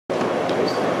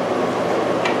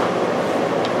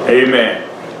Amen.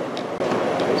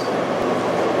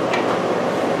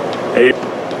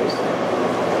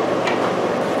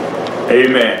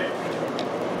 Amen.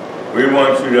 We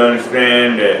want you to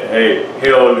understand that, hey,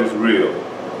 hell is real.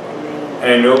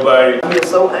 And nobody... I'm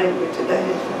so angry today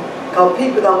because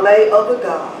people done made other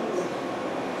gods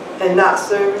and not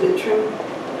serving the true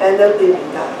and the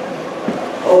living God.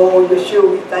 Oh,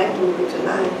 Yeshua, we thank you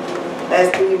tonight.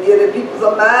 Asking you to give the people's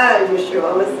a mind,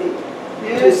 Yeshua, I'm see,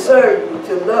 to serve you,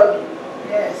 to love you,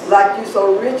 like you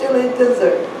so richly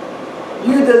deserve.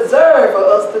 You deserve for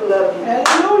us to love you.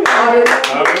 Hallelujah.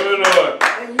 Hallelujah, Lord.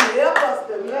 And you help us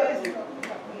to love you,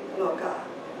 Lord God,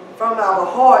 from our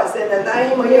hearts in the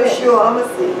name of Yeshua, I'm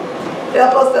see.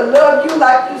 Help us to love you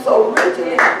like you so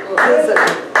richly deserve.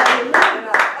 And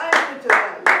I thank you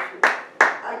tonight, Yeshua.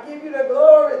 I give you the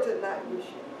glory tonight,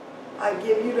 Yeshua. I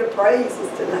give you the praises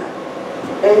tonight.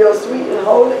 In your sweet and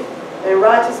holy and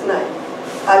righteous name,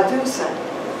 I do say,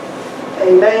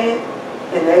 amen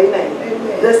and amen.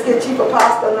 Amen. Let's get Chief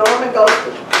Apostle Norman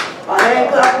Ghosted. A hand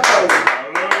clap of praise.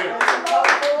 Hallelujah.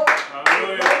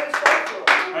 Hallelujah.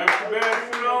 Happy Shabbat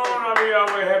Shalom. I'll be your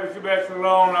way. Happy Shabbat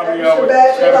Shalom. I'll be your way.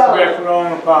 Happy Shabbat Shalom,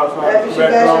 Apostle. Happy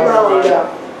Shabbat Shalom, y'all.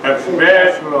 Happy Shabbat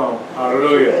Shalom.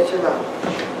 Hallelujah. Shabbat Shalom.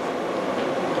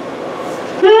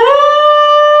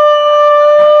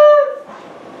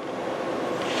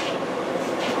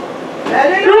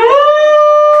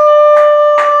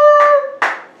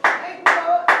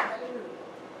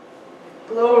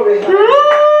 Glory, hallelujah.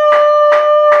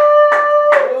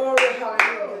 Glory,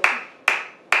 hallelujah.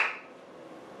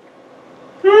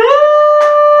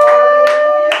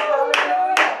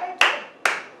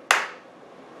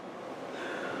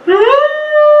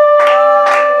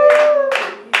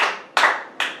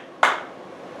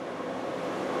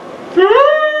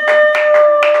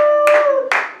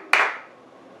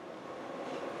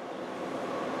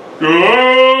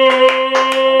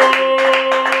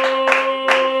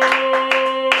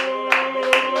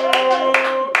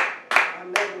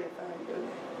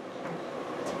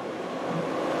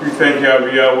 Thank you,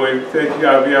 Yahweh. Thank you,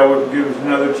 Yahweh, for giving us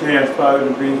another chance, Father,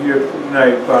 to be here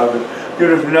tonight, Father.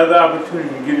 Give us another opportunity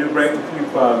to get it right with you,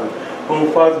 Father.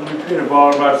 Oh, Father, we repent of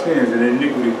all of our sins and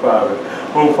iniquity, Father.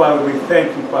 Oh, Father, we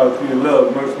thank you, Father, for your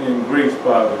love, mercy, and grace,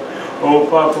 Father. Oh,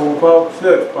 Father, for without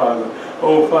such, Father.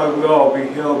 Oh, Father, we all be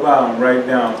held bound right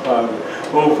now, Father.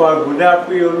 Oh, Father, without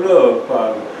for your love,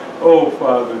 Father. Oh,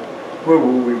 Father, where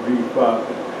will we be,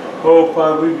 Father? Oh,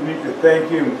 Father, we need to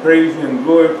thank you and praise you and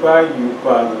glorify you,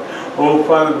 Father. Oh,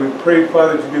 Father, we pray,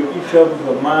 Father, to give each of us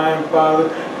a mind, Father,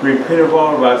 to repent of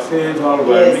all of our sins, all of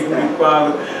our iniquity,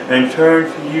 Father, and turn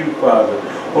to you, Father.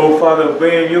 Oh, Father,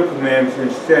 obeying your commandments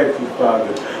and statutes,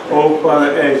 Father. Oh,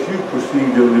 Father, as you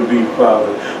perceive them to be,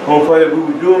 Father. Oh, Father, we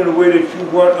were doing the way that you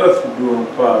want us to do them,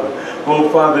 Father. Oh,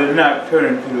 Father, not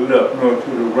turning to the left nor to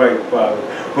the right, Father,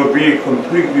 but being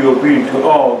completely obedient to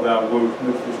all thy words,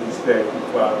 mitzvahs, and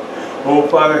statutes, Father. Oh,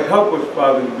 Father, help us,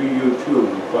 Father, to be your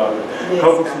children, Father.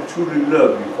 Help us to truly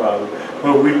love you, Father.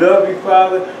 When we love you,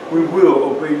 Father, we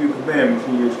will obey your commandments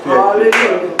and your statutes,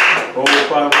 Father. Oh,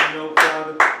 Father, we know,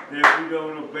 Father, that if we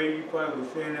don't obey you, Father, we're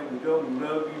saying that we don't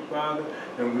love you, Father,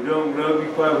 and we don't love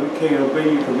you, Father, we can't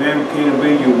obey your commandments, can't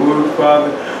obey your word,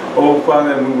 Father. Oh,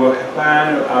 Father, and we will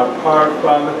find our part,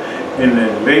 Father, in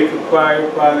the lake of fire,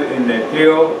 Father, in the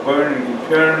hell, burning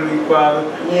eternally, Father,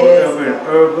 forever and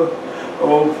ever.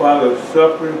 Oh, Father,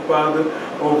 suffering, Father.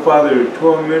 Oh, Father, the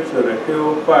torments of the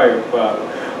hell fire, Father.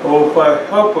 Oh, Father,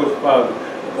 help us, Father.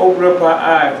 Open up our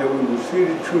eyes that we will see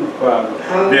the truth, Father.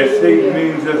 Hallelujah. That Satan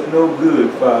means us no good,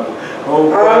 Father.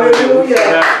 Oh, Father, that we should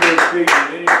not serve Satan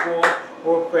in any form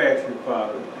or fashion,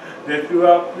 Father. That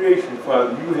throughout creation,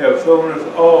 Father, you have shown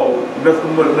us all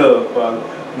nothing but love, Father.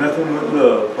 Nothing but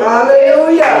love, Father. Hallelujah. Oh,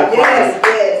 yes,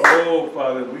 Father, yes. Oh,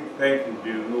 Father, we thank you,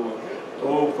 dear Lord.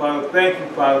 Oh, Father, thank you,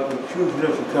 Father, for choosing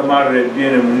us to come out of that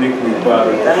den of iniquity,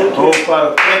 Father. Oh,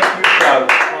 Father, thank you, Father,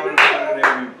 for calling us out of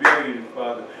that rebellion,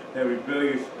 Father, that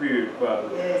rebellious spirit, Father.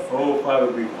 Oh, Father,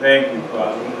 we thank you,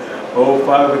 Father. Oh,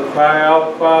 Father, we cry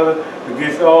out, Father,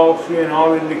 against all sin,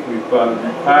 all iniquity, Father.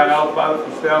 We cry out, Father,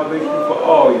 for salvation for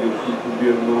all your people,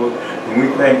 dear Lord. And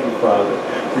we thank you, Father.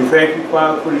 We thank you,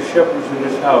 Father, for the shepherds in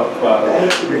this house, Father.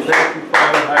 We thank you,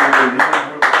 Father, how you anoint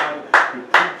her, Father, to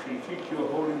preach and teach your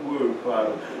holy word,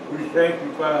 Father. We thank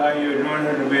you, Father, how you anoint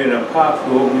her to be an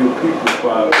apostle over your people,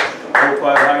 Father. Oh,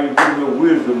 Father, how you give her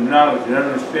wisdom, knowledge, and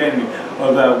understanding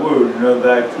of thy word and of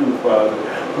thy truth, Father.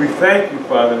 We thank you,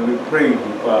 Father, and we praise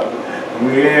you, Father. And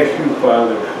we ask you,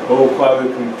 Father, oh,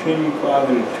 Father, continue,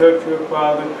 Father, to touch her,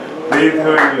 Father. Give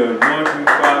her your anointing,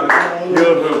 Father.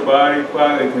 Heal her body,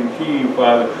 Father. Continue,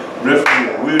 Father, bless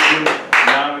her with wisdom,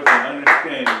 knowledge, and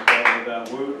understanding, Father, of thy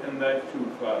word and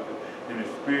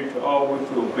spirit to always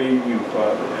to obey you,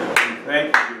 Father. We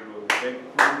thank you, dear Lord. We thank you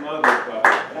for the mother,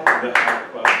 Father, the house,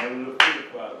 Father, Mother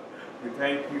Lafayette, Father. We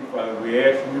thank you, Father. We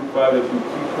ask you, Father, to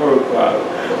keep her, Father.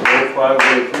 Oh, Father, we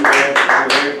ask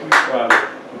you, Father,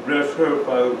 to bless her,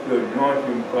 Father, with your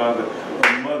anointing, Father,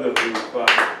 of motherhood,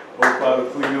 Father. Oh, Father,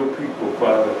 for your people,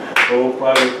 Father. Oh,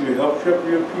 Father, to help shepherd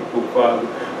your people, Father.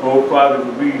 Oh, Father,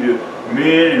 to be the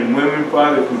men and women,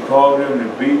 Father, to call them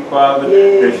to be, Father,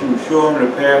 that you show them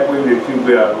the pathway, that you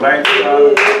be our light,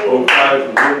 Father. Oh, Father,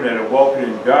 to them that are walking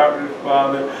in darkness,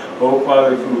 Father. Oh,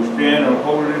 Father, that you will stand on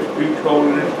holiness, preach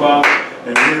holiness, Father,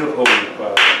 and live holy,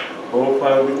 Father. Oh,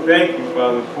 Father, we thank you,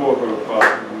 Father, for her,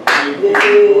 Father. We thank you,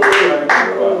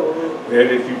 Father. We ask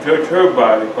that you touch her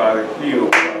body, Father, heal,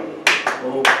 Father.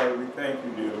 Oh, Father, we thank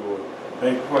you, dear Lord.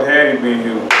 Thank you for Hattie being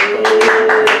here,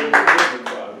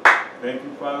 Father. Thank you,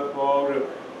 Father, for all the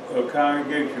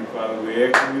congregation, Father. We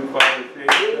ask you, Father, to save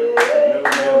them,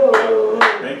 deliver them,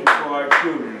 Father. Thank you for our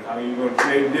children, how you going to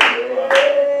save them,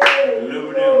 Father.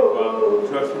 Deliver them, Father.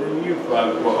 Trusting in you,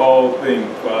 Father, for all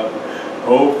things, Father.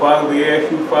 Oh, Father, we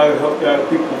ask you, Father, help our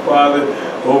people, Father.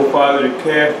 Oh, Father, to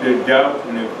cast their doubts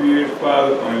and their fears,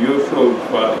 Father, on your shoulders,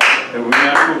 Father. And we're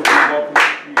not supposed to walk in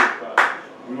fear, Father.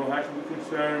 We don't have to be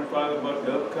concerned, Father, about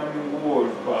the upcoming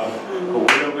wars, Father, or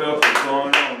whatever else is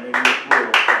going on in this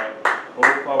world, Father.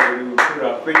 Oh, Father, we will put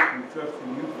our faith and trust in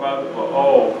you, Father, for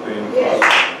all things, Father.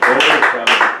 Oh,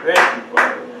 Father, thank you,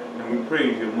 Father, and we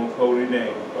praise your most holy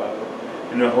name, Father.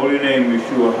 In the holy name,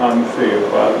 Yeshua, HaMashiach,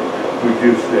 Father, we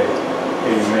do say,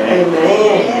 amen.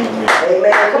 Amen.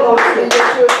 Amen. Come on, sing your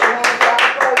children.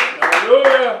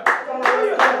 Hallelujah. Come on,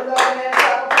 let's come to Lord and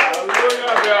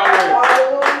Hallelujah, Yahweh.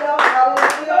 hallelujah.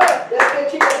 Hallelujah. Let's get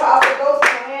keep Apostle Ghost in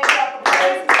the hand clap of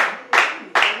praise.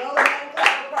 Another hand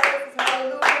clap of praise.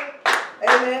 Hallelujah.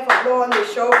 Amen. For blowing the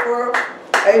shofar.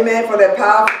 Amen. For that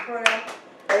powerful prayer.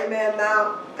 Amen.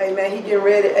 Now, amen. He getting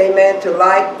ready, amen, to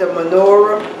light the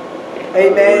menorah.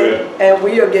 Amen. And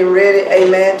we are getting ready,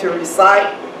 amen, to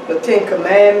recite the 10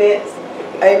 Commandments.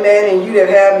 Amen. And you that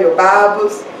have your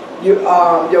Bibles,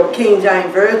 your King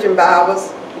James Version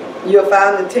Bibles, you'll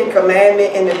find the 10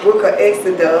 Commandments in the book of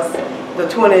Exodus, the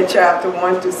 20th chapter,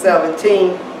 1 through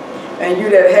 17. And you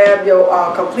that have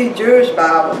your complete Jewish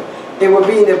Bible, it will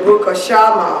be in the book of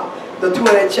Shammah, the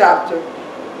 20th chapter,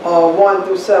 1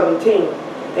 through 17.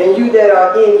 And you that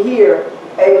are in here,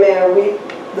 amen,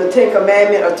 the 10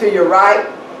 Commandments are to your right,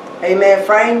 amen,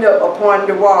 framed up upon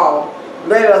the wall.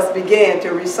 Let us begin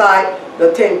to recite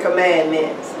the 10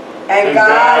 Commandments. And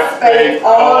God spake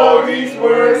all these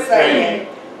words, saying,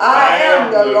 I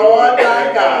am the Lord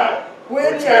thy God,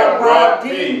 which have brought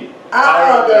thee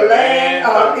out of the land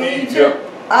of Egypt,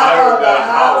 out of the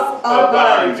house of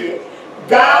bondage.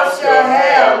 Thou shalt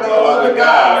have no other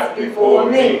gods before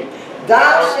me.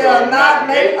 Thou shalt not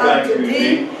make unto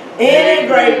thee any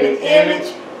graven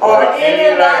image, or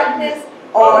any likeness,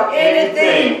 or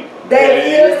anything that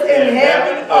is in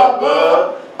heaven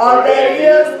above, or that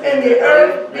is in the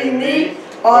earth beneath,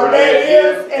 or that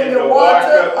is in the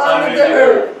water under the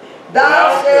earth.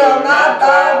 Thou shalt not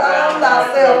bow down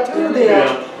thyself to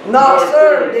them, nor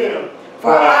serve them.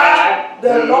 For I,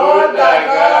 the Lord thy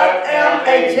God, am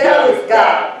a jealous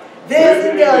God,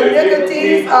 visiting the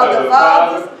iniquities of the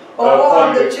fathers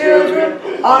upon the children,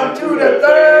 unto the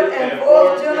third and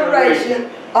fourth generation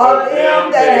of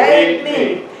them that hate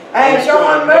me, and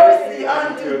showing mercy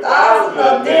unto thousands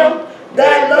of them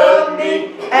that love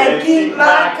me and keep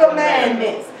my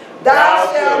commandments. Thou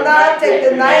shalt not take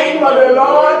the name of the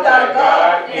Lord thy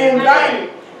God in vain,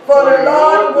 for the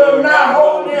Lord will not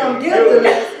hold him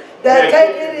guiltless that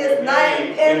taketh his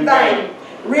name in vain.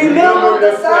 Remember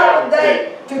the Sabbath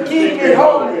day to keep it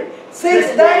holy.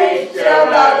 6 days shalt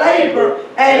thou labor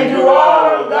and do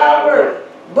all of thy work,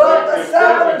 but the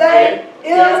seventh day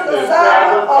is the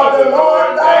Sabbath of the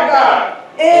Lord thy God.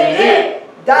 In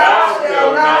it thou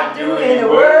shalt not do any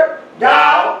work,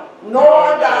 thou,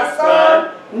 nor thy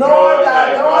son, nor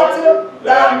thy daughter,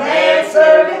 thy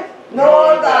manservant,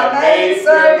 nor thy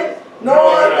maidservant,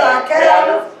 nor thy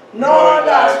cattle, nor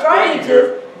thy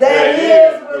strangers that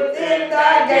is within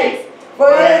thy gates. For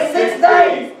in 6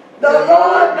 days the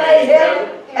Lord made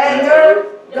heaven and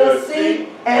earth, the sea,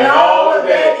 and all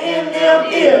that in them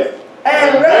is,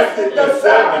 and rested the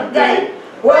seventh day.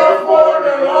 Wherefore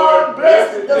the Lord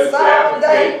blessed the Sabbath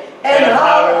day and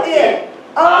hallowed it.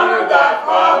 Honor thy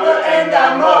father and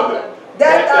thy mother,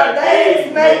 that thy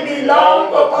days may be long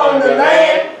upon the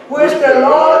land which the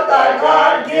Lord thy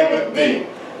God giveth thee.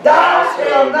 Thou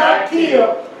shalt not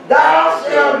kill, thou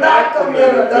shalt not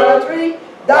commit adultery,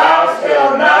 thou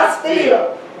shalt not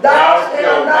steal, thou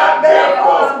shalt not bear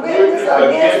false witness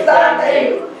against thy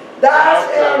neighbor, thou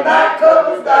shalt not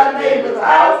covet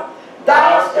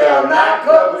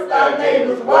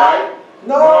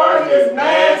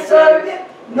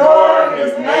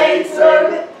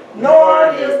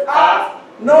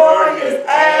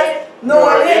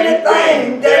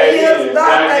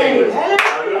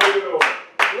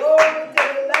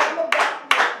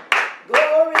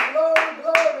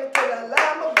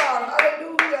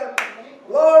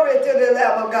the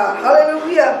Lamb of God.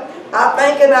 Hallelujah. I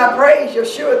thank and I praise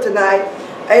Yeshua tonight.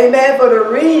 Amen. For the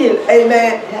reading,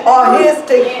 amen, of his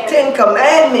 10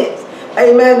 commandments.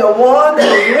 Amen. The one that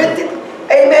was written,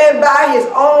 amen, by his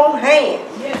own hand.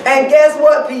 And guess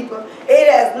what, people?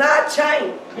 It has not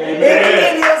changed.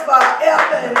 It is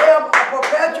forever and ever a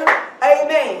perpetual,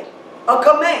 amen, a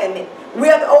commandment. We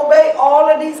have to obey all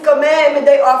of these commandments.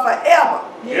 They are forever.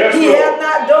 Yes, he has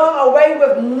not done away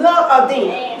with none of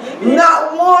them.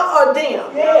 Not one of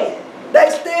them. Yes. They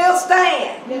still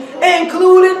stand. Yes,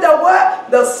 including the what?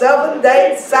 The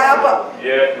 7-day Sabbath.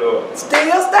 Yes, Lord.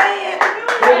 Still stand.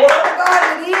 The word of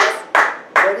God, it is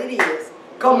what it is.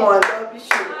 Come on, love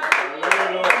Yeshua.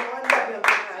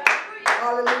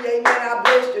 Hallelujah, amen. I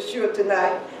bless Yeshua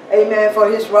tonight. Amen. For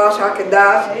his Rosh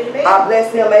HaKadosh. I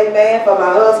bless him, amen. For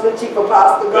my husband, Chief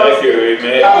Apostle. Thank you,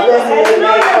 amen. I bless him,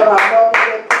 amen. For my mother,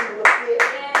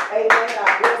 amen.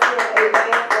 I bless him,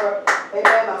 amen. For,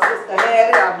 amen, my sister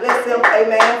Hattie. I bless him,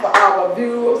 amen. For our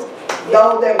viewers.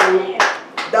 Those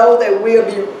that will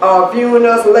be viewing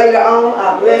us later on.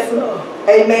 I bless him,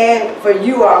 amen. For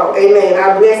you all, amen.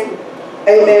 I bless him,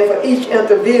 amen. For each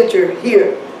individual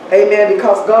here. Amen,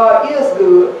 because God is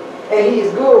good, and he's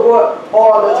good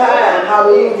all the time.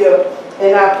 Hallelujah.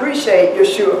 And I appreciate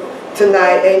Yeshua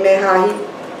tonight, amen, how he,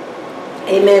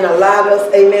 amen, allowed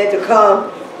us, amen, to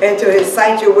come into his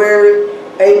sanctuary,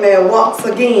 amen, once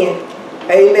again.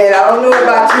 Amen. I don't know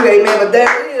about you, amen, but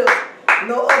there is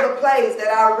no other place that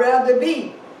I'd rather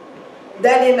be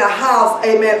than in the house,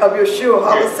 amen, of Yeshua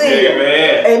HaMashiach.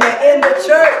 Amen. Amen. In the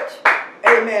church,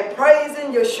 amen,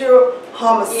 praising Yeshua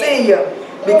HaMashiach.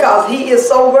 Because he is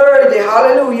so worthy,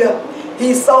 hallelujah.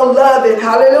 He's so loving,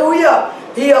 hallelujah.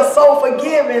 He is so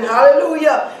forgiving,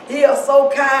 hallelujah. He is so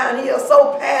kind, he is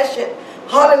so passionate,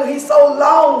 hallelujah. He's so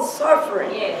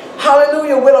long-suffering,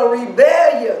 hallelujah, with a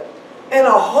rebellion and a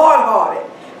hard-hearted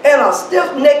and a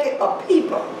stiff-necked of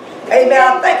people. Amen.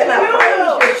 I thank and I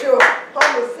praise Yeshua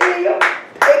HaMashiach.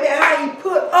 Amen. How he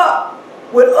put up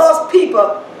with us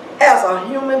people as a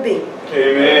human being.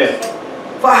 Amen.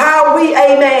 For how we,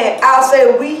 amen, I'll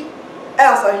say we,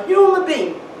 as a human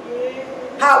being,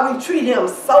 how we treat him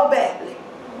so badly.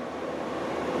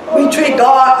 We treat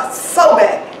God so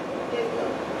badly.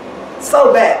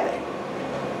 So badly.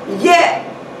 Yet,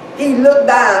 he looked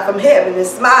down from heaven and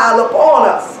smiled upon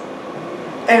us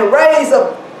and raised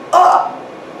us up.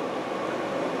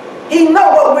 He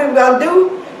know what we were going to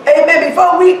do. Amen.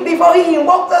 Before he even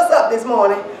woke us up this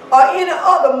morning or any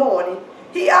other morning,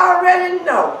 he already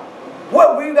know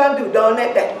what we're going to do during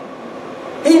that day.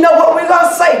 He know what we're going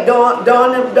to say during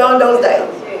those days.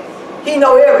 He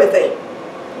know everything.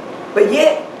 But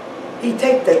yet, he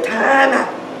take the time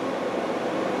out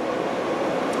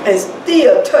and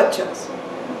still touch us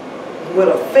with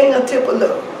a fingertip of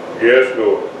love. Yes,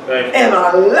 Lord. Thank you. And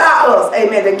allow us,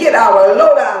 amen, to get our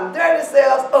low down dirty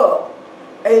selves up.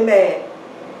 Amen.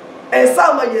 And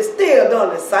some of you still doing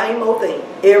the same old thing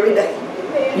every day.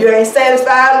 You ain't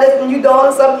satisfied listening, you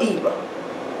doing something evil.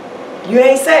 You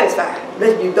ain't satisfied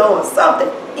listening, you doing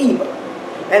something evil.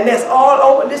 And that's all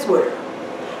over this world.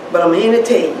 But I'm here to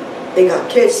tell you, they're going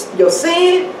to catch your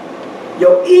sin,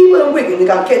 your evil and wicked. They're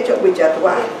going to catch up with you after a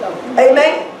while.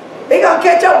 Amen? They're going to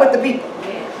catch up with the people.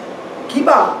 Keep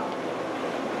on.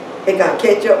 They're going to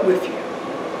catch up with you.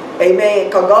 Amen?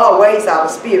 Because God weighs our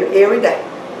spirit every day.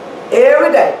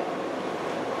 Every day.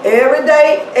 Every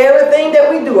day, everything that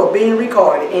we do are being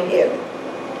recorded in heaven.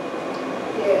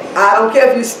 Yes. I don't care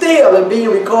if you steal, it's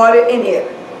being recorded in heaven.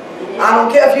 Yes. I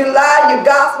don't care if you lie, you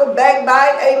gossip,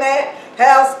 backbite, amen,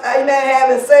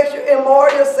 having sexual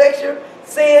immorality, sexual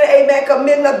sin, amen,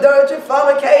 committing adultery,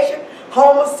 fornication,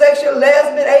 homosexual,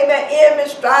 lesbian, amen, envy,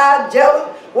 strife, jealous,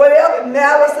 whatever,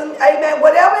 malice, amen,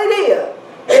 whatever it is,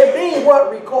 it's being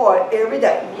recorded every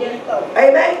day. Yes.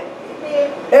 Amen. Yes.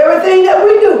 Everything that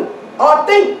we do or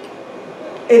think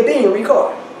is being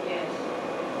recorded. Yes.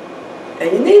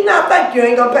 And you need not think you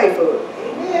ain't going to pay for it.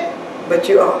 Amen. But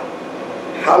you are.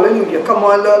 Hallelujah. Come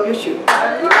on, love Yeshua.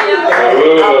 I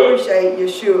appreciate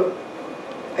Yeshua.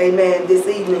 Amen. This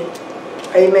evening.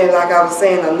 Amen. Like I was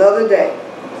saying, another day.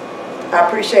 I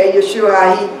appreciate Yeshua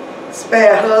how he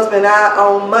spared husband out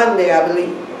on Monday, I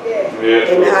believe. Yes.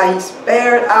 And how he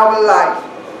spared our life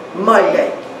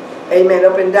Monday. Amen.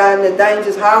 Up and down the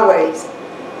dangerous highways.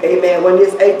 Amen. When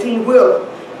this 18-wheeler,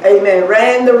 amen,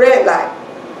 ran the red light.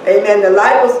 Amen. The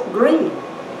light was green.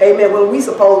 Amen. When we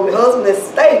supposed to be husband and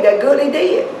stayed, that good he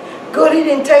did. Good he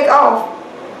didn't take off.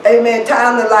 Amen.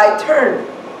 Time the light turned.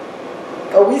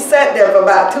 Because we sat there for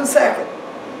about 2 seconds.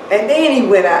 And then he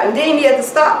went out. And then he had to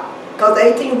stop. Because the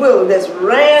 18-wheeler just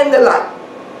ran the light.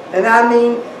 And I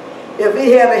mean, if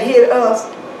he had hit us,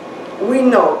 we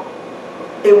know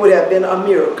it would have been a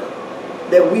miracle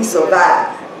that we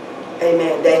survived,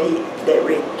 amen, that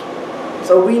wreck.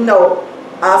 So we know,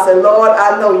 I said, Lord,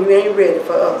 I know you ain't ready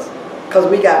for us because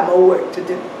we got more work to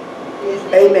do.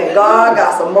 Amen. God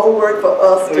got some more work for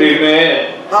us to do.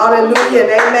 Amen. Hallelujah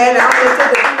and amen. I'm into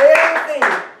to do everything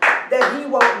that he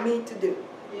wants me to do.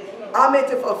 I'm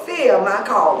into to fulfill my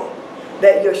calling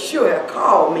that Yeshua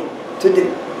called me to do.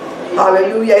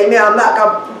 Hallelujah. Amen. I'm not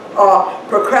going to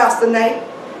procrastinate.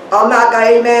 I'm not going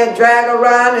to, amen, drag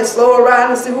around and slow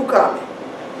around and see who coming.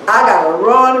 I got to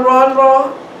run,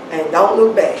 and don't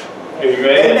look back.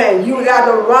 Amen. Amen. You got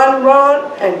to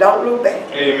run, and don't look back.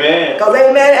 Amen. Because,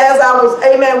 amen, as I was,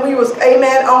 amen, we was,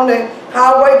 amen, on the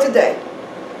highway today.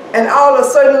 And all of a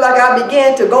sudden, like I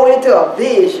began to go into a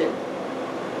vision.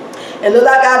 And look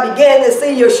like I began to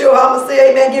see Yeshua, I'm going to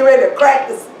say, amen, get ready to crack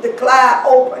the cloud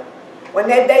open when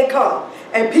that day comes.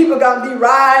 And people going to be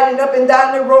riding up and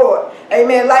down the road,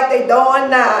 amen, like they doing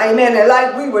now, amen, and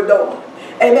like we were doing.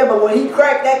 Amen, but when he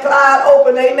cracked that cloud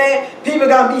open, amen, people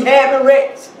going to be having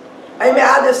wrecks. Amen,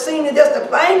 I just seen it just the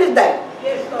plainest day.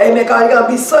 Amen, because it's going to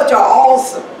be such an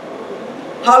awesome.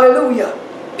 Hallelujah.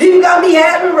 People going to be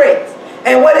having wrecks.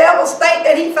 And whatever state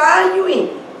that he find you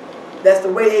in, that's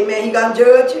the way, amen, he going to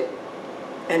judge you.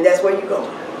 And that's where you going.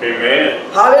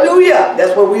 Amen. Hallelujah.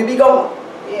 That's where we be going.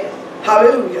 Yes.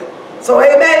 Hallelujah. So,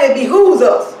 amen, it behooves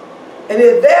us. And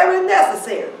it's very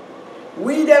necessary.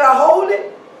 We that are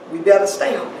holy, we better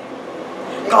stay holy.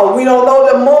 Because we don't know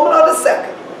the moment or the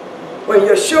second when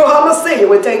Yeshua HaMashiach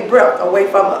will take breath away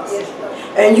from us. Yes,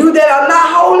 and you that are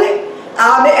not holy,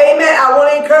 amen, I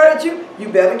want to encourage you,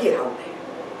 you better get holy.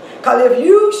 Because if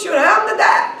you should have to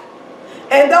die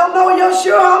and don't know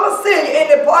Yeshua HaMashiach in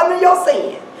the pardon of your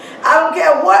sin, I don't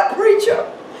care what preacher,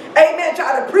 amen,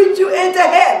 try to preach you into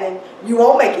heaven, you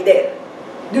won't make it there.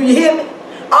 Do you hear me?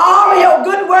 All of your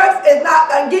good works is not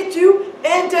going to get you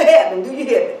into heaven. Do you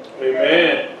hear me?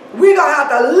 Amen. We're going to have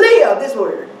to live this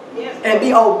word and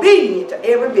be obedient to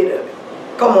every bit of it.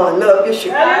 Come on, love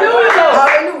Yeshua. Hallelujah.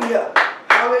 Hallelujah.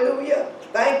 Hallelujah.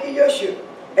 Thank you, Yeshua.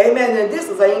 Amen. And this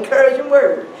is an encouraging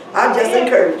word. I just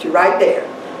encourage you right there.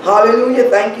 Hallelujah.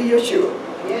 Thank you, Yeshua.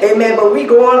 Amen. But we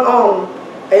going on.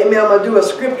 Amen. I'm going to do a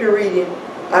scripture reading,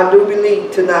 I do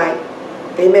believe, tonight.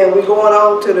 Amen. We're going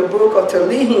on to the book of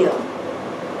Tehillim.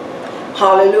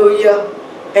 Hallelujah.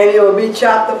 And it will be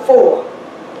chapter 4.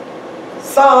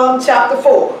 Psalm chapter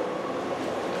 4.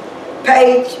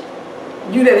 Page,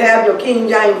 you that have your King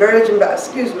James Version,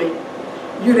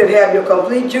 you that have your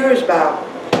complete Jewish Bible,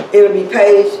 it will be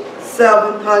page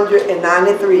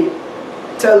 793.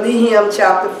 Tehillim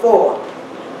chapter 4.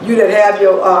 You that have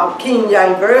your King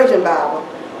James Version Bible,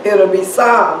 it will be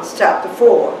Psalms chapter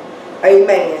 4.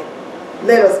 Amen.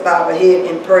 Let us bow our head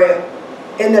in prayer.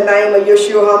 In the name of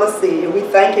Yeshua HaMashiach, we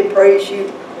thank and praise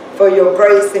you for your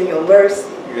grace and your mercy.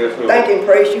 Yes, thank and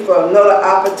praise you for another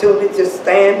opportunity to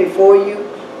stand before you,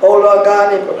 oh Lord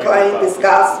God, and proclaim this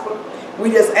gospel.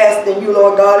 We just asking you,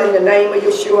 Lord God, in the name of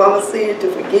Yeshua HaMashiach,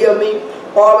 to forgive me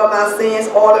all of my sins,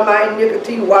 all of my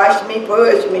iniquity. Wash me,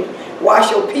 purge me.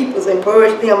 Wash your peoples and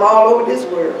purge them all over this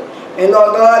world. And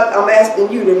Lord God, I'm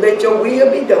asking you to let your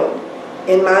will be done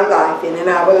in my life and in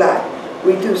our life.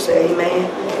 We do say amen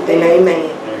and amen.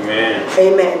 Amen.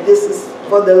 Amen. This is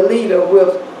for the leader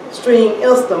with string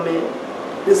instrument.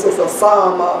 This is a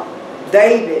psalm of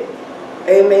David.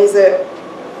 Amen. He said,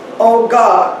 oh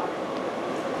God,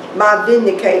 my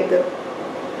vindicator,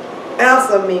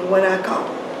 answer me when I call.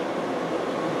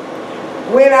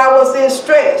 When I was in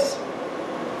stress,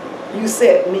 you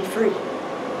set me free.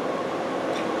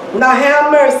 Now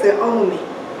have mercy on me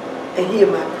and hear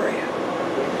my prayer.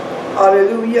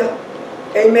 Hallelujah.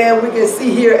 Amen. We can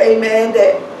see here, amen,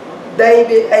 that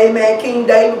David, amen, King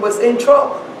David was in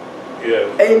trouble.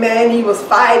 Yes. Amen. He was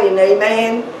fighting,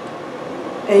 amen.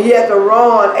 And he had to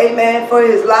run, amen, for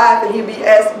his life. And he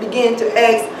began to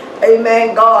ask,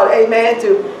 amen, God, amen,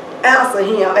 to answer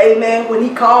him, amen, when he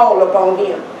called upon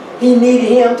him. He needed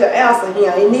him to answer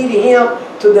him. He needed him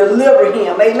to deliver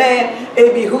him. Amen.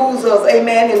 It behooves us,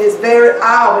 amen, in this very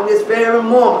hour, in this very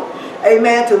moment,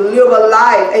 amen, to live a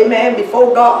life, amen,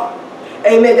 before God.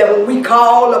 Amen, that when we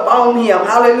call upon him,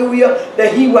 hallelujah,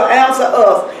 that he will answer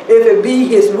us if it be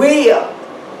his will.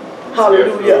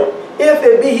 Hallelujah. If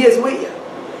it be his will.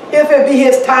 If it be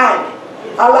his timing.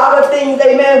 A lot of things,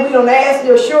 amen, we don't ask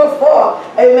Yeshua for.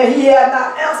 Amen, he has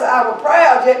not answered our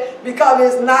prayers yet because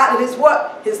it's not his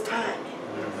what? His timing.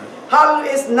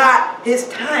 Hallelujah, it's not his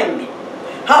timing.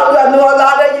 Hallelujah, I know a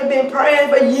lot of you have been praying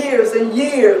for years and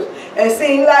years. And it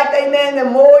seems like, amen, the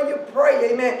more you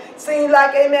pray, amen, seems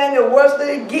like, amen, the worse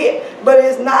it get. But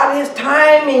it's not his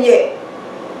timing yet.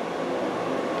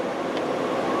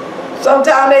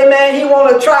 Sometimes, amen, he want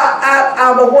to try out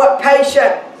our what?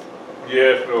 Patience.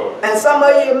 Yes, Lord. And some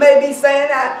of you may be saying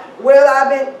that, well,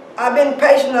 I've been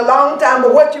patient a long time,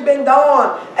 but what you been doing,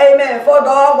 amen, for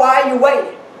God, why are you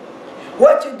waiting?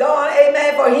 What you doing,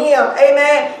 amen, for him,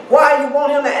 amen, why you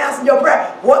want him to answer your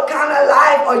prayer? What kind of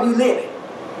life are you living?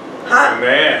 Huh?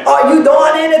 Amen. Are you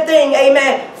doing anything,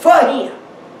 amen, for him?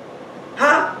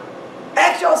 Huh?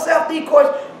 Ask yourself these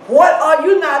questions. What are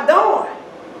you not doing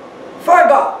for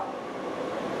God?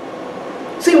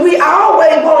 See, we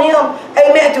always want him,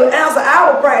 amen, to answer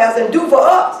our prayers and do for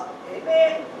us.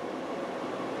 Amen.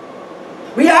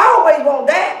 We always want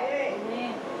that.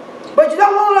 Amen. But you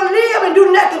don't want to live and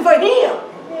do nothing for him.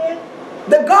 Amen.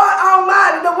 The God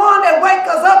Almighty, the one that wakes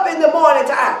us up in the morning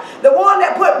time, the one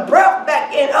that put breath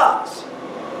back in us.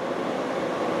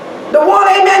 The one,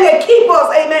 amen, that keep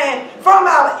us, amen, from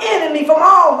our enemy, from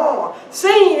all harm,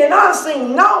 seen and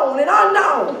unseen, known and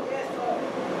unknown.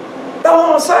 Don't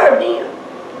want to serve him.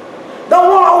 Don't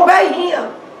want to obey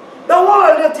him. Don't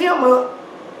want to lift him up.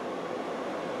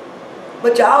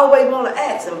 But you always want to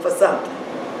ask him for something.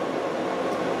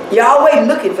 You're always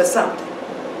looking for something.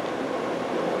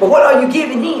 But what are you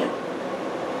giving him?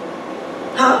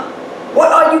 Huh?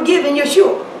 What are you giving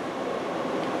Yeshua?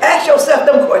 Ask yourself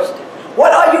them questions.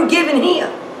 What are you giving him?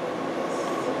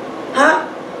 Huh?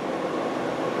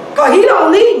 Because he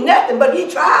don't need nothing, but he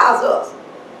tries us.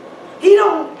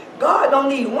 God don't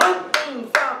need one thing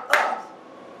from us.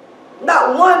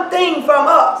 Not one thing from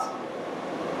us.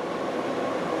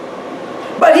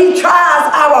 But he tries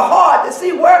our heart to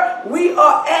see where we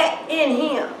are at in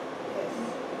him.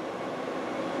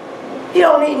 He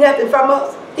don't need nothing from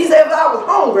us. He said, if I was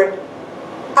hungry,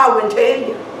 I wouldn't tell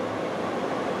you.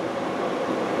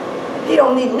 He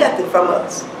don't need nothing from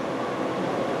us.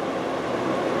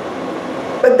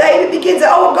 But David begins to say,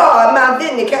 oh God, my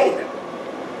vindicator,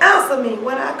 answer me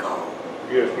when I call.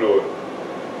 Yes, Lord.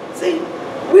 See,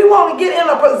 we want to get in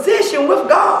a position with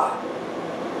God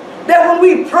that when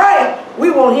we pray,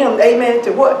 we want him, amen,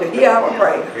 to what? To hear our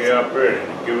prayer. Hear our prayer.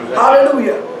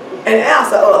 Hallelujah. And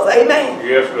answer us. Amen.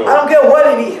 Yes, Lord. I don't care what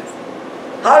it is.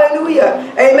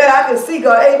 Hallelujah. Amen. I can see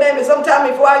God. Amen. But sometimes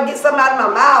before I get something out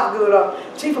of my mouth good,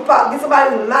 or Chief Apostle, get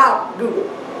somebody in the mouth good,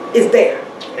 it's there.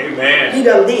 Amen. He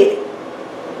done did it.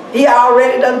 He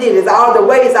already done did it. It's all the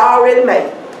way it's already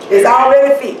made. It's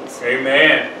already fixed.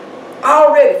 Amen.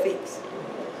 Already fixed.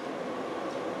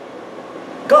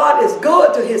 God is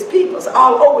good to his peoples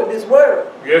all over this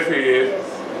world. Yes, he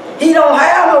is. He don't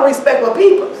have no respect for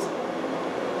peoples.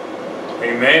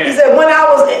 Amen. He said, when I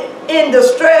was in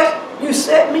distress, you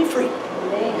set me free.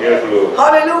 Yes, Lord.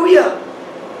 Hallelujah.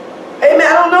 Amen.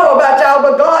 I don't know about y'all,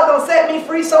 but God done set me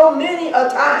free so many a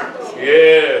time.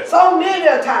 Yes. So many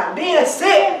a time. Being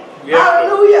sick. Yes,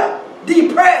 hallelujah.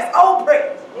 Depressed,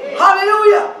 oppressed. Yes.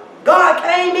 Hallelujah. God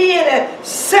came in and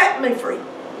set me free.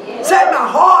 Yes. Set my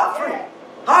heart free.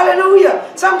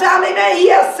 Hallelujah. Sometimes, amen, he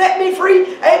has set me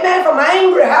free, amen, from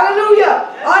anger. Hallelujah.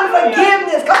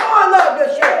 Unforgiveness. Come on, love your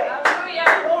shit.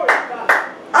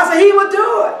 I said, he will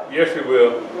do it. Yes, he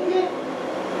will.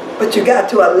 But you got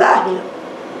to allow him.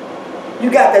 You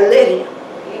got to let him.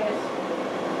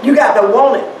 Yes. You got to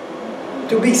want it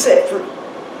to be set free.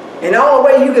 And the only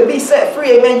way you can be set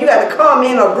free, amen, you got to come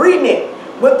in agreement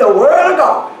with the word of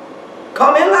God.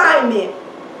 Come in alignment.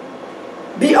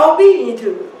 Be obedient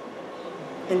to it.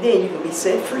 And then you can be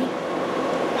set free.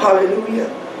 Hallelujah.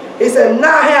 He said,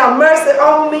 now have mercy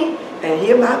on me and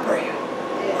hear my prayer.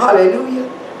 Yes. Hallelujah.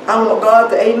 I want God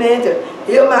to, amen, to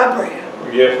hear my prayer.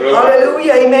 Yes, Lord.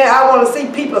 Hallelujah, amen. I want to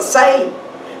see people saved.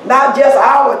 Not just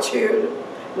our children.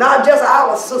 Not just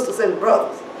our sisters and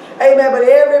brothers. Amen, but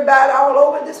everybody all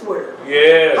over this world.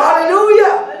 Yes.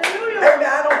 Hallelujah. Hallelujah. Amen.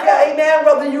 I don't care, amen,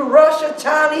 whether you Russia,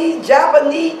 Chinese,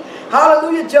 Japanese,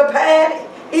 hallelujah, Japan,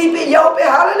 Ethiopia,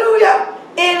 hallelujah,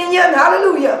 Indian,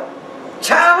 hallelujah,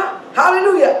 China,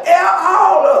 hallelujah,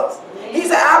 all of us. He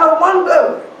said, out of one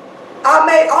blood, I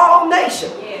made all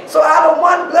nations. Yes. So out of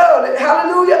one blood,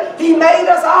 hallelujah, he made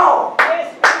us all.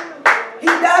 Yes. He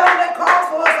died on that cross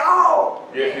for us all.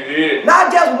 Yes, he did.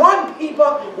 Not just one people,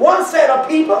 one set of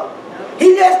people.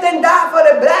 He just didn't die for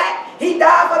the black. He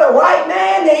died for the white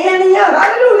man, the Indian,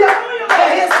 hallelujah, for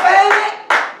his family.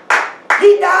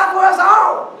 He died for us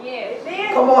all.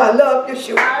 Yes. Come on, I love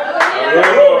Yeshua.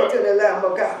 Glory to the Lamb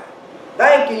of God.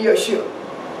 Thank you, Yeshua.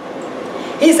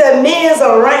 He said, men's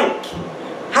a rank.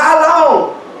 How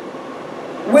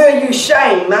long will you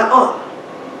shame my honor?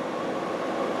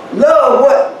 Love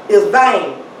what is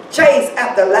vain. Chase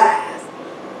after lies.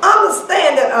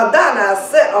 Understand that ADONAI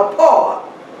set apart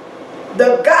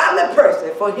the godly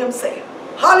person for himself.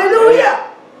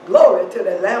 Hallelujah. Glory to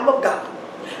the Lamb of God.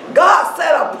 God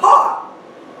set apart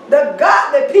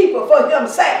godly people for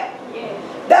himself.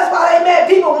 That's why, amen,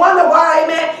 people wonder why,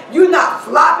 amen, you're not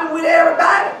flopping with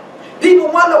everybody.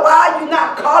 People wonder why you're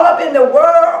not caught up in the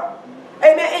world,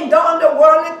 amen, and doing the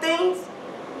worldly things,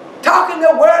 talking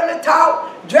the worldly talk,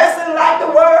 dressing like the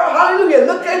world, hallelujah,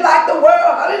 looking like the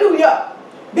world, hallelujah,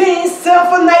 being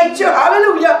sinful nature,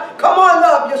 hallelujah. Come on,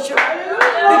 love Yeshua.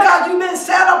 Hallelujah. Because you've been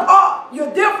set apart.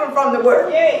 You're different from the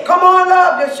world. Yeah. Come on,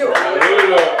 love Yeshua.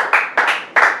 Hallelujah.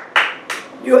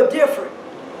 You're different.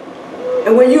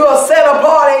 And when you are set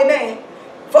apart, amen,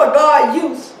 for God's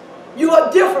use, you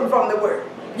are different from the world.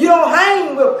 You don't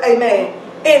hang with, amen,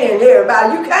 any and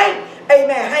everybody. You can't,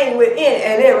 amen, hang with any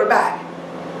and everybody.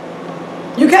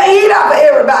 You can't eat off of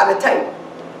everybody's table.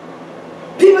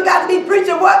 People got to be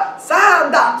preaching what?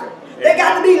 Sound doctrine. They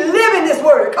got to be living this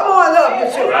word. Come on, love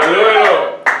Yeshua.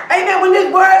 Amen. When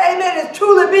this word, amen, is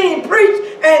truly being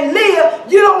preached and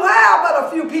lived, you don't have but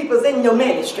a few people in your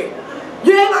ministry.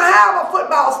 You ain't going to have a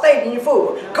football stadium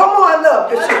full. Come on,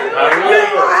 love Yeshua. You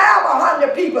ain't going to have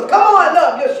 100 people. Come on,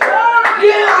 love Yeshua.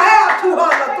 You ain't going to have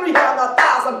 200,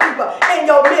 300,000 people in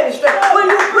your ministry. When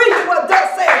you preach what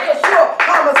thus says Yeshua,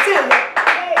 I'm a sinner.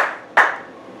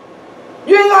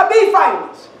 You ain't going to be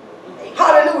famous.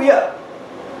 Hallelujah.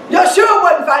 Yeshua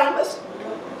wasn't famous.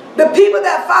 The people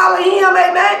that follow him,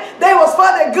 amen, they was for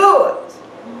the goods.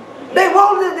 They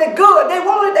wanted the good. They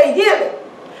wanted the healing.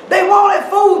 They wanted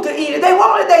food to eat. They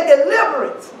wanted their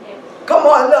deliverance. Come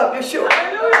on, love Yeshua.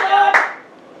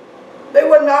 They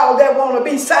wasn't all that want to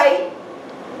be saved.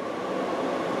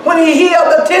 When he healed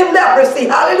the 10 leprosy,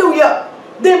 hallelujah,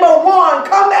 then but one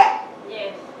come back.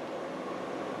 Yes.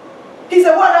 He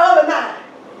said, what the other 9?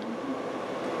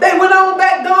 They went on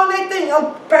back doing their thing.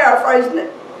 I'm paraphrasing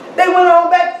it. They went on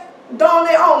back doing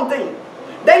their own thing.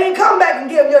 They didn't come back and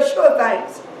give Yeshua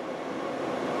thanks.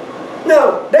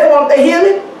 No, they want the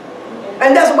healing.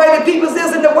 And that's the way the people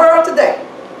is in the world today.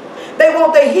 They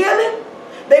want the healing.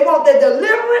 They want the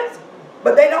deliverance.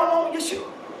 But they don't want Yeshua.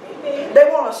 They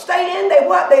want to stay in.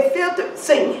 They filter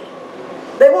sin.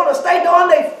 They want to stay doing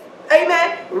their,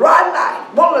 amen, rotten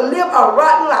life. Want to live a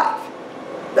rotten life.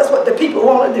 That's what the people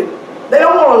want to do. They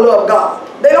don't want to love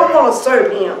God. They don't want to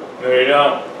serve him. No, they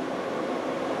don't.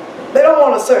 They don't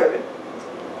want to serve him.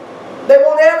 They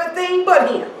want everything but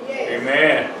him. Yes.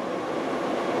 Amen.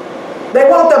 They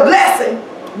want the blessing,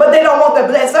 but they don't want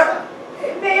the blesser.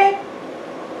 Amen.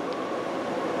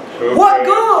 So what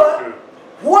good?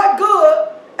 What good?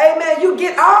 Amen. You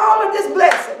get all of this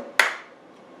blessing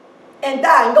and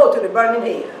die and go to the burning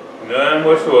hell. None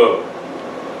whatsoever.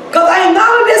 Because ain't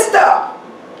none of this stuff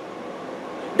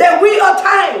that we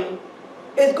attain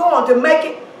is going to make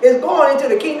it, is going into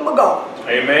the kingdom of God.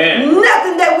 Amen.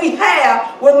 Nothing that we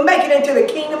have will make it into the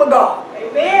kingdom of God.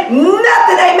 Amen.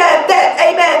 Nothing,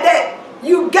 amen, that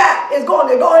you got is going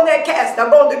to go in that casket. I'm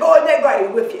going to go in that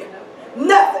grave with you.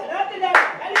 Nothing.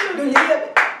 Do you hear me?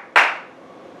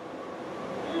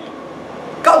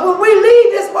 Because when we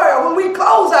leave this world, when we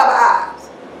close our eyes,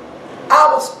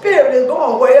 our spirit is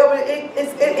going wherever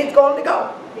it's going to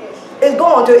go. Yes. It's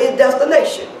going to its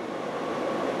destination.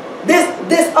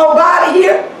 This old body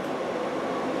here,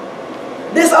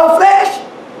 this old flesh,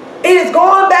 it is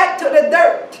going back to the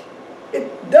dirt.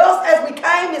 Dust as we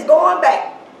came is going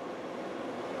back.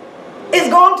 It's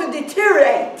going to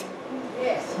deteriorate.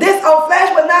 Yes. This old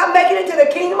flesh will not make it into the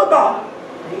kingdom of God.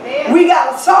 Amen. We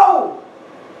got a soul.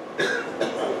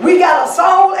 We got a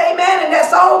soul, amen, and that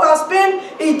soul going to spend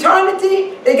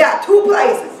eternity. It got 2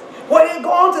 places where it's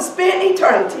going to spend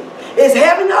eternity. It's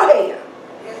heaven or hell.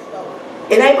 Yes, Lord.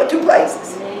 It ain't but 2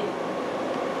 places. Amen.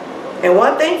 And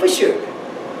one thing for sure,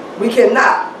 we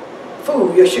cannot fool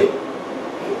Yeshua.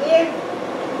 Amen.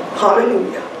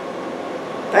 Hallelujah.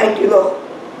 Thank you, Lord.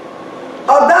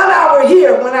 ADONAI were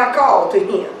here when I called to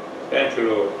him. Thank you,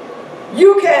 Lord.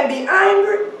 You can be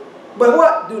angry, but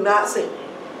what? Do not sin.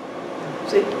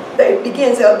 See, they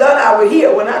begin to say, ADONAI were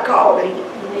here when I called to him.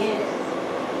 Amen.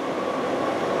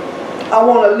 I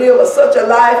want to live such a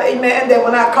life, amen, that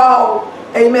when I call,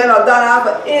 amen, ADONAI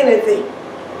for anything,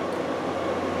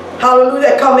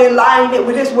 hallelujah, come in alignment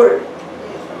with his word,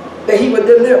 that he would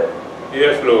deliver.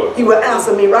 Yes, Lord. He will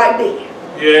answer me right then.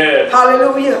 Yes.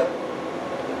 Hallelujah.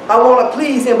 I want to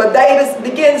please him. But David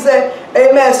began to say,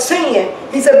 amen, sin.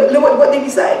 He said, look, what did he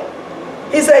say?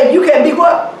 He said, you can be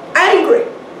what? Angry.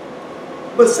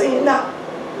 But sin not.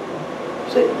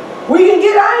 See, we can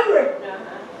get angry.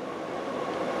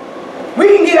 We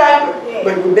can get angry,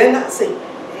 but we better not sin.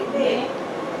 Amen.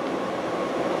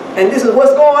 And this is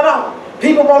what's going on.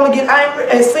 People want to get angry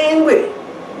and sin with it.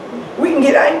 We can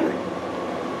get angry.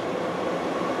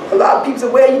 A lot of people say,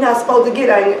 well, you're not supposed to get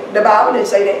angry. The Bible didn't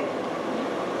say that.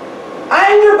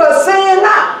 Angry, but sin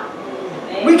not.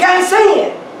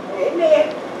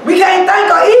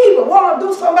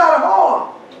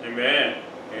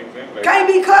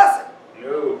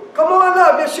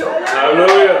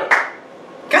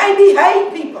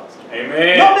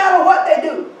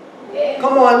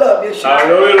 Yeshua.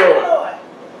 Hallelujah, Lord.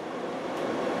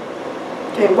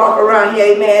 Can't walk around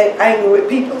here, amen, angry with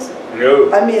people.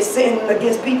 No. I mean, sinning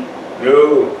against people.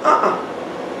 No.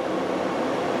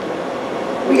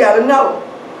 We got to know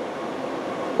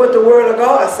what the Word of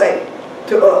God say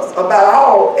to us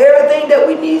about everything that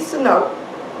we need to know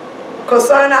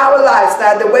concerning our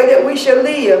lifestyle, the way that we should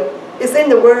live. It's in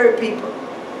the Word, people.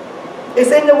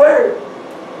 It's in the Word.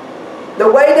 The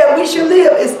way that we should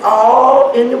live is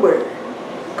all in the Word.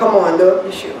 Come on, Lord,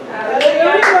 Yeshua.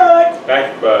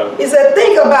 Thank you, Father. He said,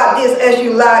 think about this as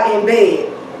you lie in bed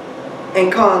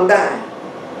and calm down.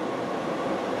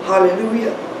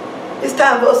 Hallelujah. It's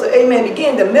time for us to, amen,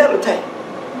 begin to meditate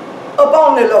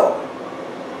upon the Lord.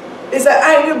 He said,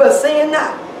 angry but sin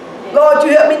not. Lord,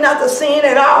 you help me not to sin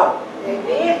at all.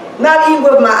 Amen. Not even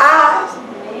with my eyes.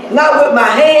 Amen. Not with my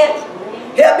hands.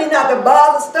 Amen. Help me not to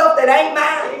bother stuff that ain't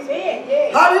mine. Amen.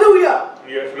 Yes. Hallelujah.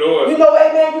 Yes, Lord. You know,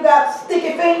 amen, you got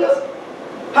sticky fingers.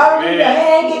 Hallelujah. Your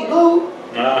hand get glued.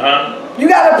 You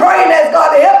got to pray and ask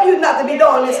God to help you not to be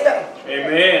doing this stuff.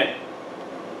 Amen.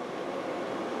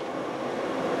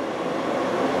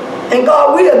 And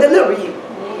God will deliver you.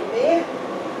 Amen.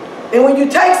 And when you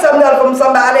take something from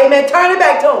somebody, amen, turn it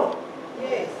back to them.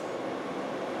 Yes.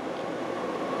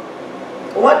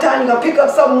 One time you're going to pick up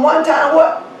something, one time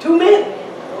what? Too many.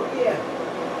 Oh, yeah.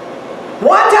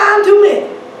 One time too many.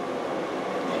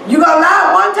 You're going to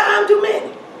lie one time too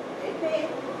many. Amen.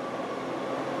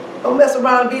 Don't mess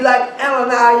around and be like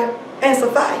ADONAI and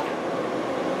Sapphira.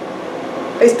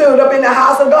 They stood up in the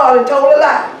house of God and told a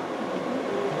lie.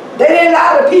 They didn't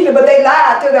lie to Peter, but they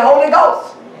lied to the Holy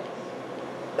Ghost.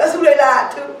 That's who they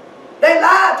lied to. They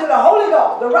lied to the Holy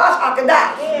Ghost, the Rosh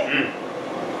HaKodesh.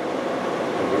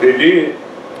 They did.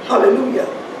 Hallelujah.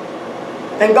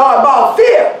 And God brought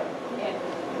fear.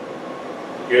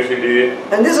 Yes, He did.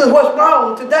 And this is what's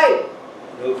wrong today.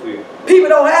 No fear. People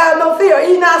don't have no fear.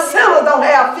 Even our sinners don't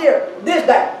have fear this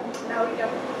day. No, we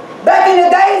don't. Back in the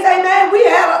days, amen, we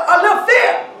had a little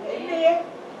fear. Amen.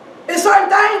 There's certain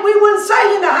things we wouldn't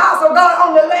say in the house of God,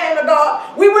 on the land of God.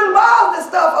 We wouldn't borrow the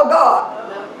stuff of God.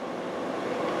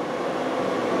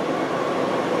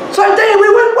 Certain things we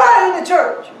wouldn't wear in the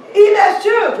church, even as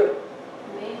children.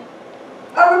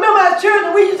 I remember as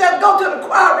children, we used to have to go to the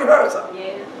choir rehearsal.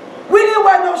 Yes. We didn't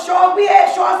wear no shorts. We had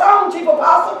shorts on, Chief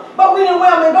Apostle, but we didn't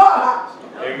wear them in God's house.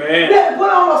 Amen. We had to put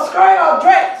on a skirt or a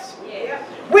dress. Yeah.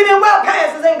 We didn't wear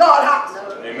pants in God's house.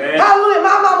 No. Amen. Hallelujah.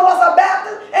 My mama was a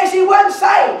Baptist and she wasn't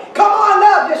saved. Come on,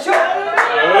 love Yeshua.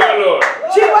 Hallelujah, Lord.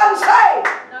 She wasn't saved.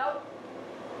 No.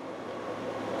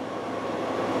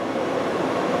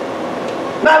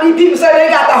 Now these people say they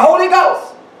got the Holy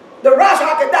Ghost, the Rosh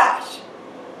HaKodesh.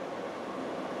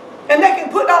 And they can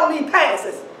put on these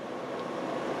pants.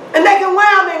 And they can wear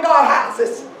them in God's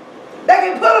houses. They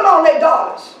can put them on their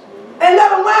daughters. And let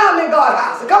them wear them in God's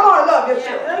houses. Come on, love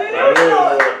yourself.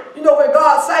 Yeah. You know where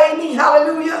God saved me?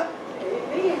 Hallelujah.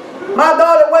 Amen. My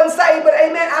daughter wasn't saved, but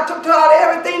amen, I took her out of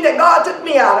everything that God took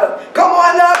me out of. Come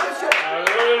on, love yourself.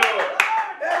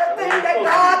 Everything that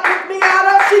God took me out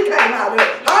of, she came out of it.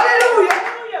 Hallelujah.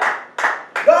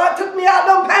 God took me out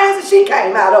of them pants and she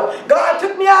came out of them. God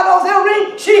took me out of those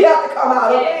earrings, she had to come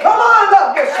out of them. Come on,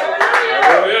 love yourself.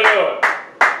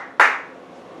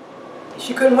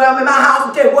 She couldn't wear them in my house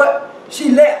until what?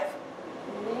 She left.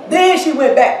 Then she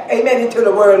went back, amen, into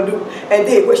the world and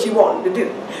did what she wanted to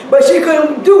do. But she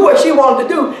couldn't do what she wanted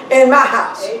to do in my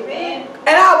house. Amen. And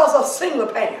I was a single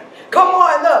parent. Come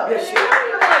on, love yourself.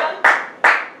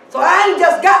 So I ain't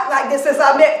just got like this since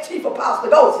I met Chief Apostle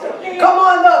Ghost. Come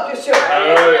on, love Yeshua.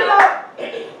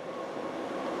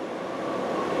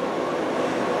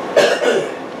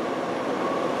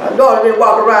 My daughter didn't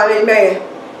walk around, amen.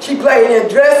 She played in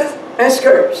dresses and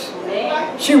skirts.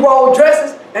 Amen. She wore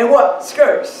dresses and what?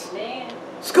 Skirts. Amen.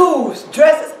 Schools,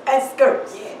 dresses and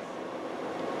skirts. Yes.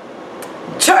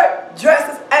 Church,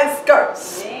 dresses and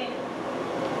skirts. Amen.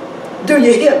 Do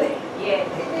you hear me? Yes.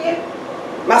 Amen.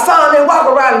 My son didn't walk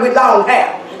around with long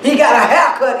hair. He got a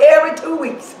haircut every 2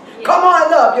 weeks. Yes. Come on,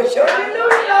 love Yeshua.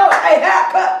 A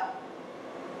haircut.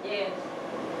 Yes.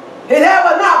 His hair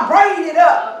was not braided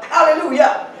up.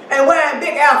 Hallelujah. And wearing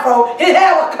big afro. His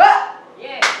hair was cut.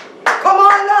 Yes. Come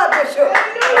on, love Yeshua.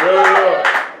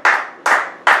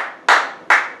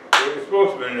 It's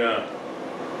supposed to be done.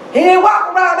 He didn't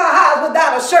walk around my house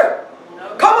without a shirt.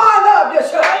 No. Come on, love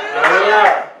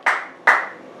Yeshua.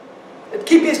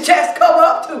 Keep his chest covered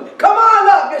up too. Come on,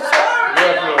 love Yeshua.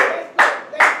 Yes,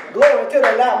 Lord. Glory to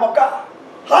the Lamb of God.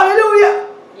 Hallelujah.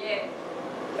 Yeah.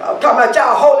 Y'all talking about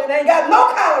y'all holy and ain't got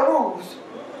no kind of rules.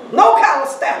 No kind of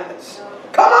standards.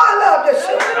 Come on, love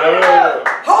Yeshua.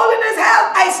 Holiness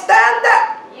has a standard.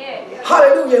 Yeah.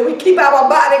 Hallelujah. We keep our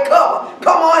body covered.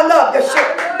 Come on, love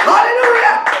Yeshua.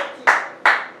 Hallelujah.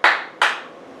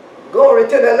 Glory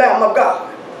to the Lamb of God.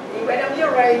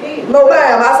 No,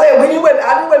 ma'am. I said, I didn't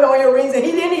wait on your rings, and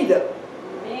he didn't either.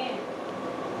 Amen.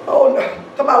 Oh, no.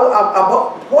 Come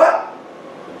on. What?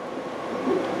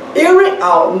 Earring?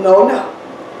 Oh, no.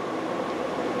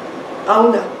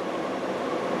 Oh, no.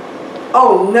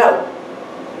 Oh, no.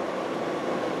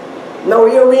 No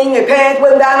earring and pants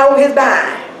wasn't down over his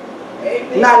behind.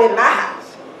 Amen. Not in my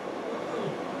house.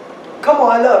 Come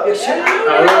on, love Yeshua.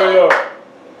 Hallelujah.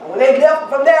 When they left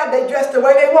from there, they dressed the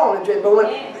way they wanted to dress. But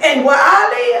and where I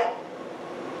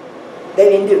lived, they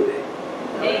didn't do it.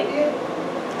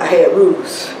 I had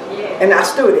rules. And I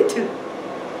stood it too.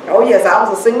 Oh yes, I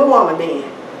was a single woman then.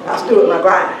 I stood my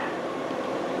ground.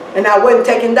 And I wasn't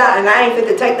taken down. And I ain't fit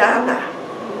to take down now.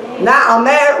 Now I'm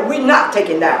married, we're not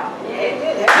taken down.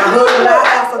 My husband and I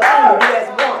as a team, we as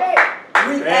one.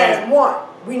 We as one.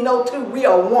 We know two, we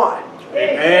are one.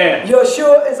 Amen.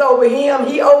 Yeshua is over him,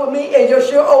 he over me, and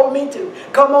Yeshua over me too.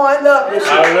 Come on, love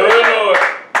Yeshua. Hallelujah, Lord.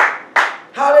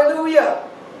 Hallelujah.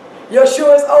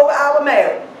 Yeshua is over our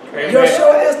marriage. Amen.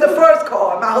 Yeshua is the first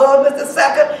card. My husband is the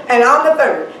second, and I'm the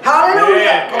third.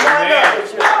 Hallelujah. Come on, love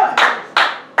Yeshua.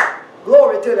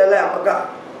 Glory to the Lamb of God.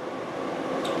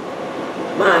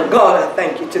 My God, I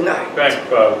thank you tonight. Thank you,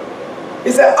 Father. He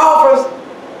said, offer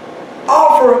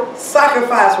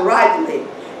sacrifice rightly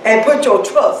and put your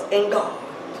trust in God.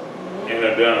 In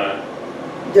ADONAI.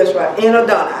 That's right, in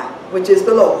ADONAI, which is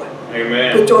the Lord.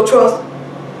 Amen. Put your trust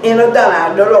in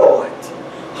ADONAI, the Lord.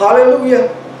 Hallelujah.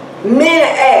 Many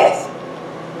ask,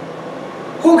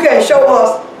 who can show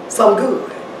us some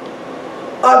good?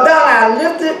 ADONAI,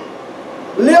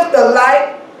 lift the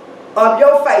light of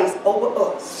your face over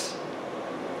us.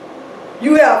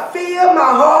 You have filled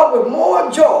my heart with more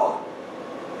joy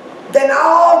than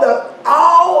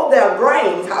all their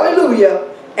grains, hallelujah,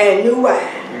 and new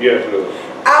wine. Yes, Lord.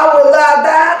 I will lie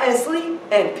down and sleep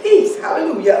in peace,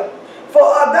 hallelujah. For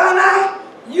ADONAI,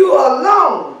 you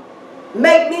alone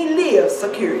make me live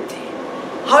security.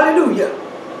 Hallelujah.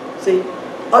 See,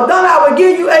 ADONAI will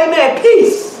give you, amen,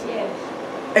 peace. Yes.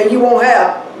 And you won't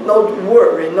have no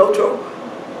worry, no trouble.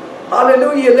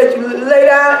 Hallelujah. Let you lay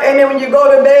down, amen, when you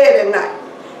go to bed at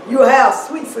night. You'll have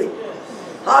sweet sleep.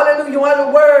 Hallelujah. You want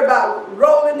to worry about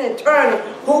rolling and turning.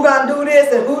 Who gonna do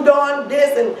this and who done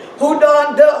this and who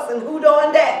done this and who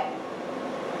done that.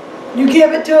 You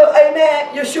give it to,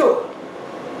 amen, Yeshua.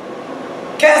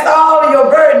 Cast all of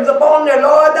your burdens upon the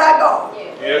Lord thy God.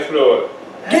 Yes, Lord.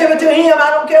 Give it to him. I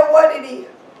don't care what it is.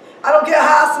 I don't care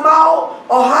how small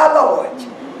or how large.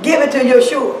 Give it to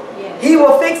Yeshua. Yes. He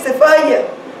will fix it for you.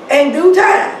 In due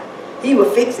time, he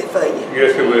will fix it for you.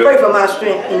 Yes, he will. Pray for my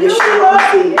strength in Yeshua.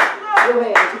 Go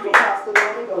ahead, keep your pastor,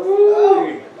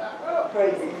 Lord.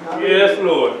 Praise him. Yes,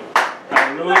 Lord.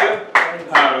 Hallelujah.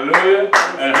 Hallelujah.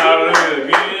 And hallelujah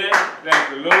again. Thank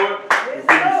the Lord. If you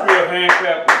can still hand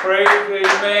clap for praise,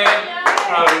 amen.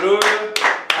 Hallelujah.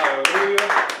 Hallelujah.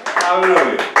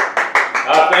 Hallelujah.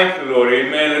 I thank the Lord,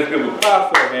 amen. Let's give a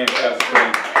powerful hand clap for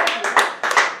praise.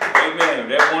 Amen.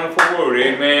 That wonderful word,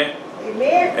 amen.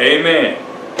 Amen. Amen.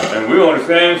 And we're on the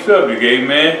same subject,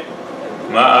 amen.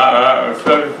 Our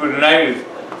subject for tonight is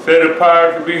set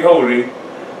apart to be holy.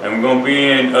 And we're going to be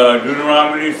in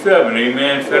Deuteronomy 7,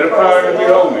 amen. Set apart to be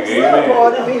holy, amen. Set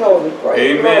apart to be holy.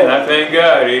 Amen. I thank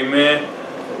God, amen.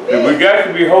 That we got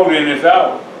to be holy in this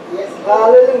hour. Yes.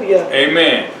 Hallelujah.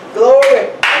 Amen. Glory.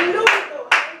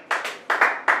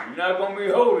 You're not going to be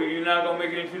holy, you're not going to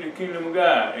make it into the kingdom of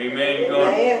God. Amen. You're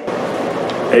going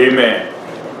to... Amen.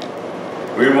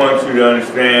 We want you to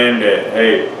understand that,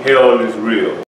 hey, hell is real.